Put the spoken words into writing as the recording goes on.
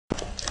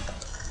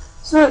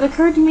So it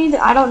occurred to me that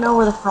I don't know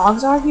where the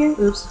frogs are here.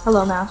 Oops.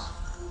 Hello, mouse.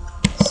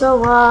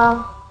 So,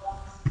 I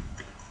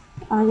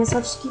guess I'll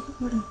just keep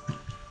recording.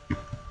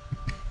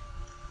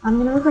 I'm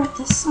gonna regret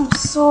this. I'm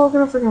so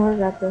gonna freaking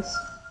regret this.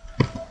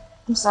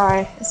 I'm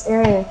sorry. This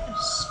area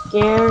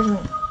scares me.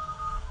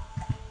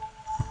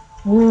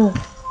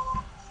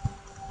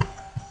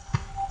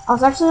 I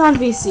was actually on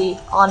VC,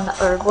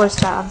 or voice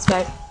chat on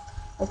Skype.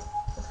 Like,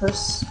 the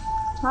first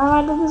time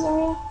I did this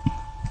area.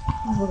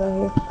 I'll go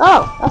here.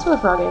 Oh! That's where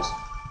the frog is.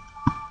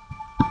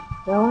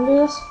 Do I wanna do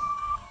this?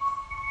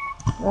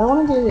 Do I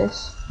wanna do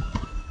this?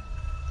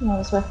 No,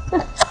 this way.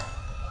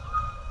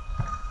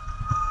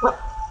 What?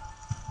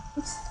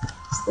 What's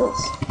this?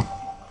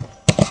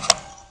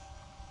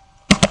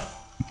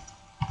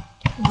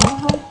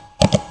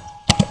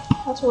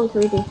 That's really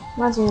creepy.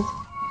 Reminds me of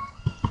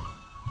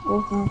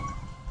everything.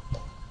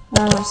 I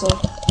don't know, so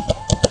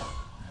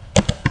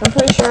I'm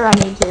pretty sure I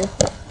need to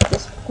at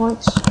this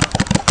point,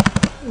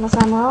 unless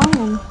I'm wrong,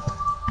 and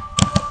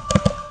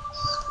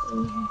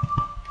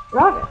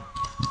Roger.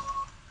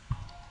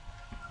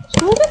 It's a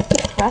little bit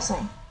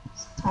depressing.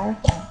 This entire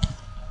thing.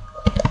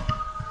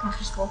 Gosh,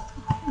 it's cool.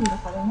 I don't know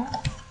if I did that.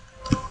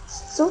 It's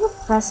so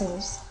depressing.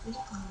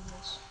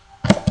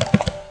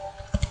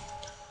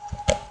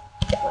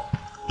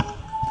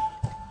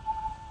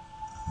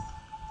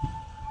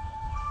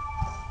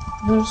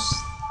 There's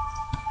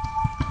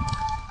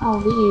all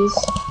these.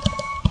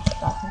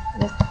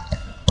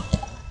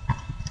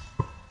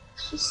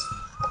 It's just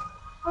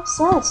so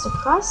sad. It's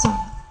depressing.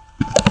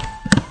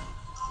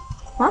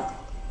 Huh?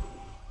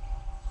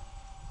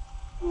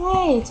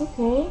 Hey, it's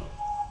okay.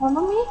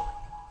 Remember me?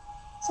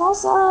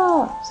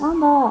 Salsa!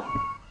 Samba!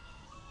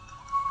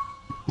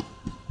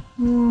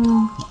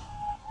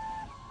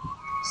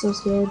 So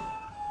scared.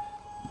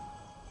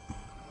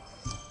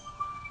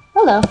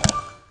 Hello.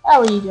 How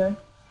are you doing?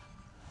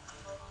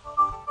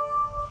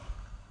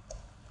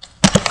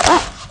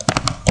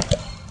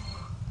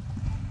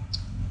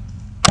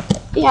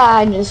 Yeah,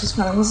 I knew this was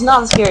coming. This is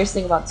not the scariest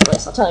thing about this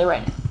place, I'll tell you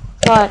right now.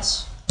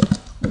 But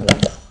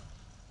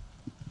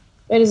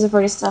it is a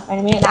pretty tough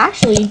enemy, and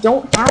actually, you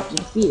don't have to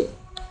defeat it.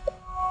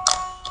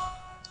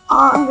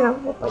 I'm gonna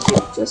hope I do,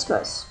 just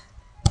cause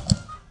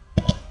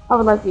I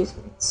would like these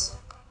bits.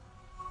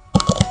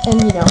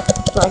 And, you know,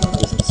 dragon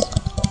reasons.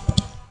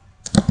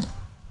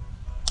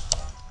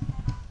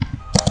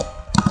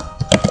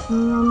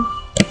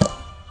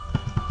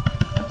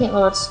 I can't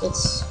load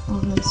it's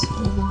I'm just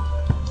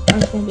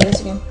gonna do this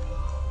again.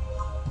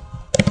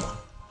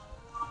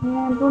 And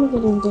I'm going to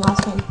get into the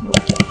house game.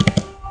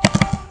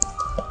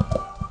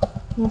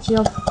 No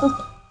shield.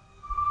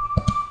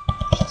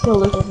 Still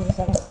Lucas in a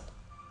second.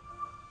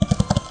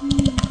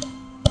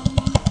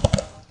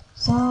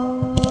 So,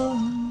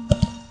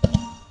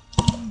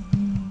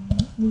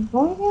 you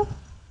going here?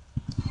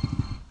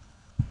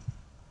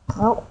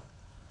 Oh,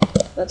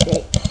 that's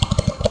great.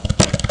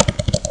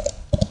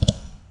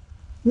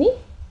 Me?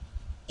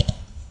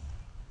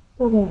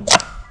 Okay.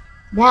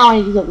 Now I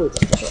need to get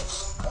Lucas for sure.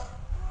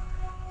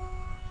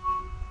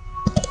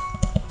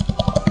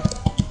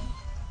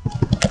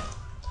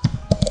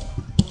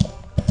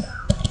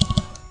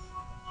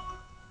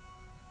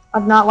 I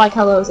do not like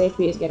how low his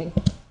HP is getting.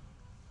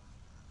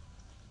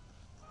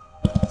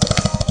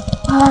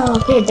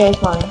 Oh, okay, day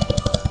flying.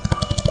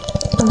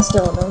 I'm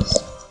still in this.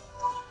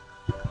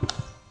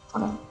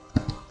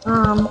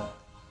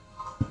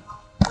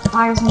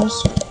 Fires and I'm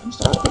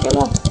still up to get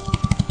left.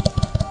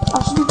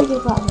 I should do bigger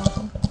flash.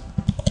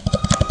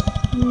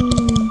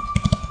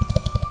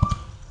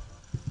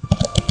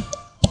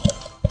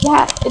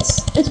 Yeah,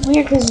 it's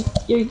weird because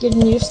you're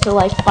getting used to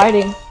like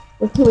fighting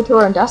with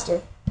Kumatora and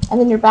Duster, and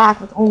then you're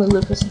back with only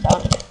Lucas and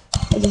Bounty.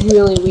 It's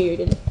really weird,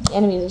 and the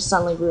enemies are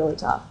suddenly really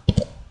tough.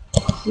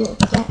 Here,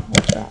 don't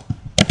like that.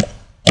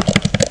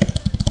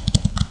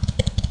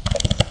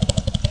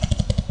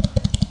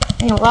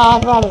 And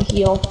I'd rather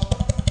heal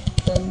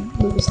than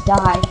Lucas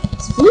die.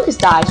 If Lucas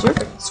dies, you're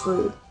freaking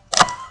screwed.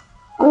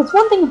 I mean, it's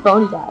one thing if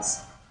Boney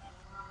dies.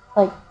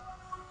 Like,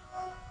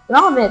 and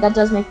I'll admit, that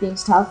does make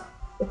things tough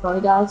if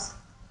Boney dies.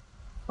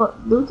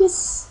 But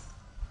Lucas,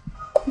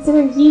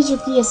 considering he's your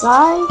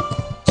PSI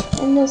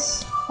in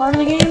this part of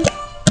the game,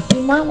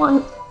 you might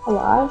want him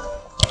alive.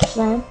 Just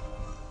saying.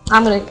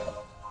 I'm gonna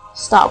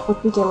stop with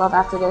PK Love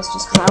after this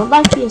just because I would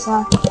like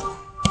PSI.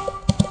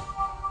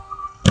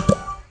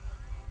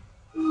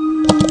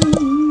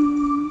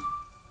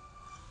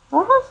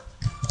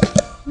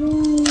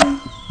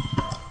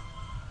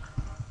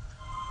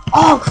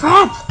 Oh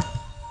crap!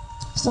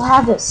 Still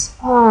have this.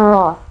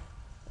 Oh,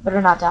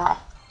 better not die.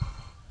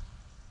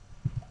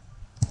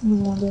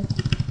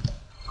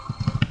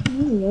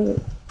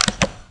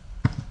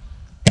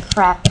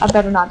 Crap! I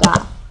better not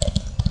die.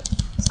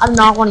 I do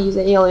not want to use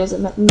the alias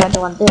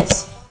mental on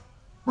this.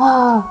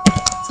 Ah,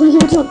 it's gonna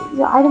give it to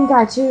the item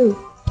guy too.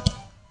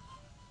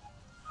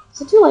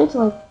 Is it too late to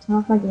like turn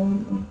off my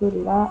game and go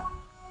do that?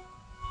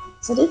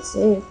 So I did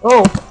save.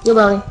 Oh, heal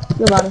Bounty.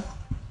 Heal Bounty.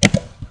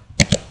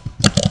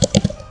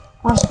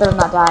 I better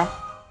not die.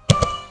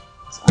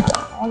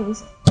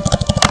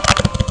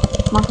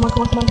 Come on, come on,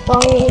 come on, come on. Oh,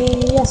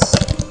 yes.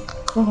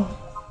 Okay.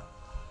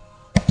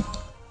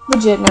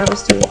 Legit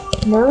nervous too.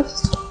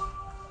 Nervous?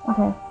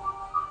 Okay.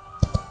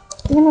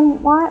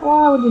 Damon,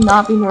 why would you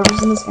not be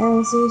nervous in this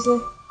area,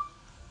 seriously?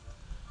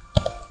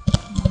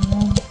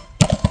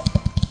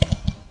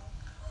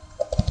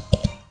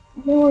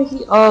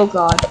 Oh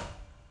god.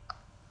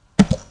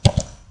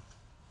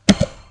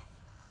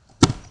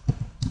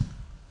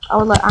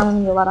 I'm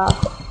gonna get let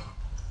off.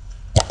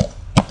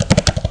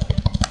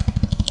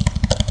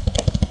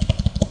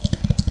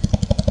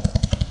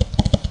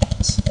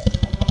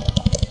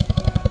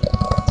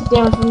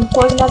 Damage from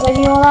poison as I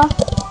heal off.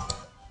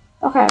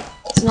 Okay,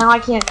 so now I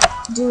can't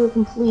do a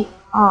complete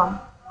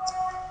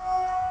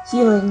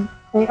healing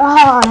thing.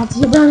 Oh, I have to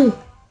heal Bernie.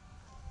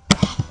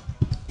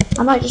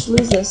 I might just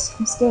lose this.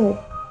 I'm scared.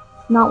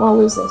 Not want to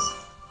lose this.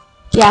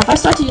 Yeah, if I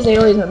start to use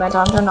Alien's Momentum,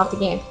 I'm turning off the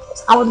game.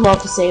 I would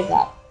love to save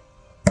that.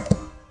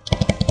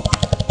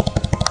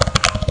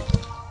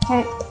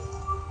 Okay.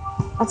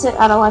 That's it,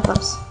 out of life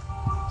ups.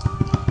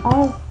 I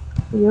have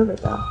the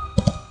yogurt though.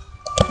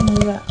 I'm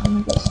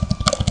gonna go.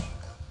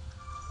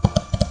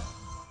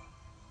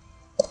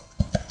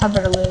 I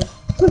better live.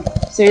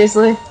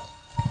 Seriously?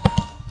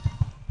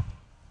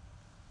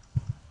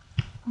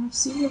 I have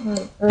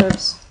secret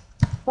herbs.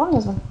 Bonnie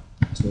has one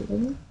too,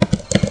 doesn't he?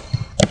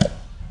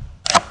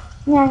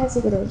 Yeah, I have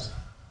secret herbs.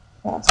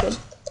 Yeah, that's good.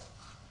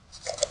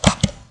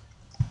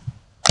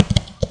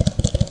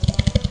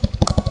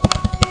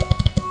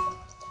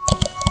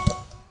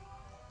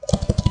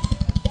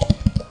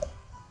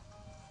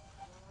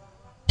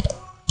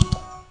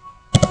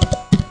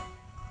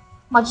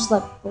 I'll just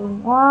let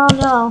them. Oh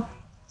no.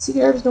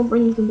 Secret herbs don't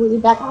bring you completely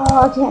back.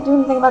 Oh, I can't do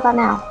anything about that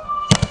now.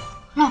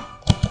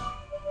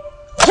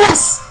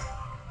 Yes!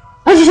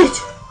 I did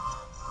it!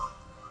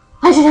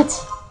 I did it!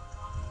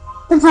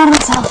 I'm proud of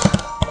myself.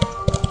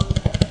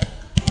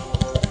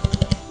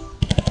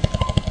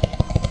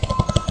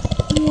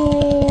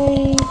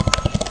 Yay!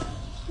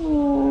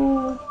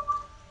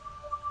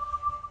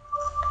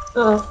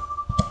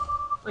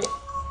 Wait.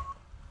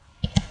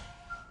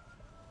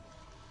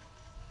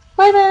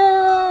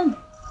 Wyvern!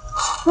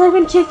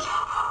 Wyvern kick!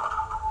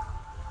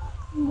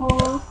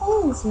 Oh, I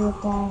didn't see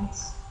it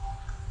dance.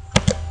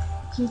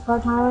 Keep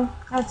part timer.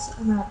 That's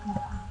not good.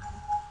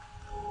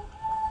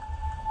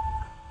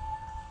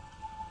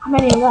 How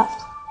many are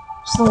left?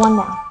 Just the one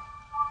now.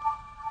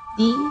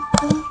 The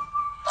one?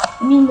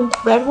 I mean the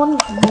red one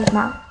with the red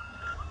now.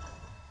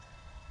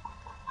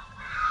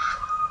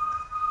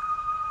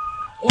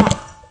 Yeah.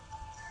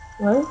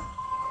 What?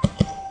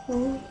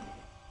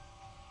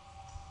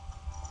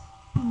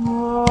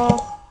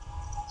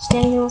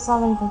 Standing here with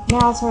something.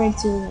 Now it's hurry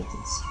to like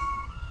this.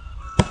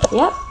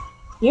 Yep.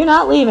 You're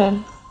not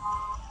leaving.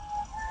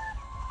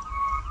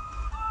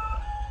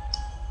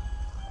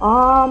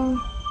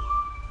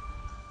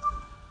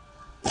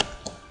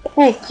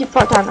 Hey, keep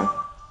part timer.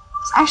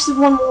 There's actually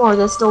one more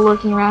that's still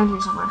lurking around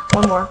here somewhere.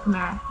 One more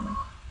Chimera.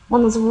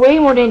 One that's way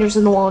more dangerous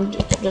than the one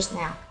just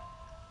now.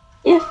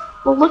 If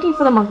we're looking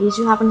for the monkeys,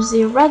 you happen to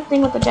see a red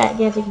thing with a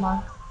gigantic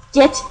mug,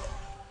 get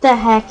the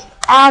heck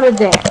out of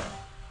there.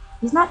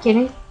 He's not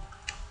kidding.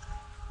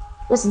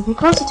 Listen, pay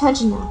close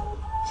attention now.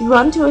 If you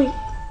run to a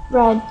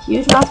red,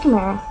 huge-mouthed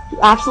Chimera, do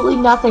absolutely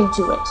nothing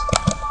to it.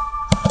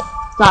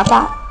 Got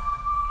that?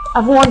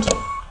 I've warned you.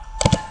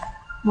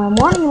 When I'm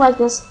warning you like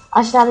this,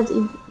 I should add it to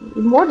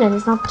even more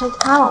dangerous not protect the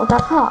panel with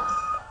that prop.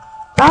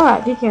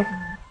 Alright, be careful.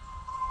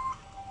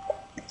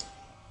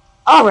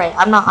 Alright,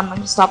 I'm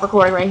gonna stop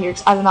recording right here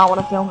because I do not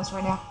want to film this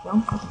right now.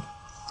 Film? Okay.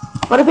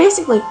 But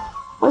basically,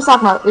 what I'm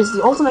talking about is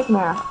the Ultimate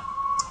Chimera.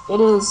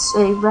 It is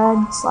a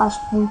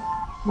red/pink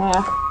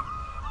Chimera.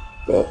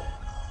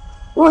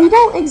 Well, you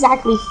don't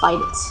exactly fight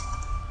it.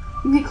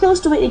 You get close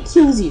to it, it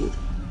kills you.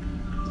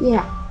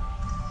 Yeah.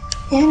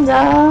 And,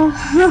 oh,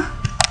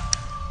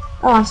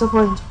 I'm so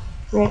poisoned.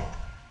 Great. I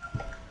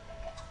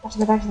have to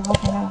go back to the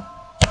hole now.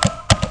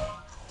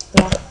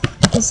 Yeah.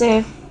 To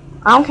save.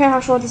 I don't care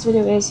how short this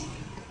video is.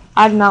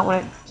 I do not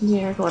want to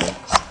continue recording.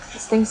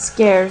 This thing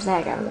scares the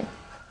heck out of me.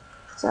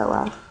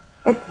 So,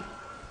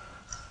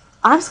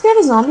 I'm scared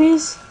of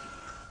zombies,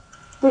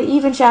 but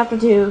even Chapter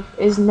 2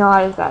 is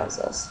not as bad as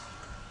this.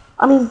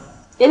 I mean,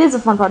 it is a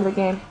fun part of the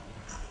game.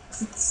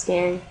 It's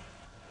scary.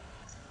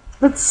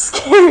 It's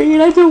scary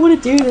and I don't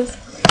want to do this.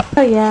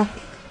 Oh yeah.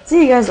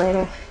 See you guys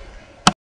later.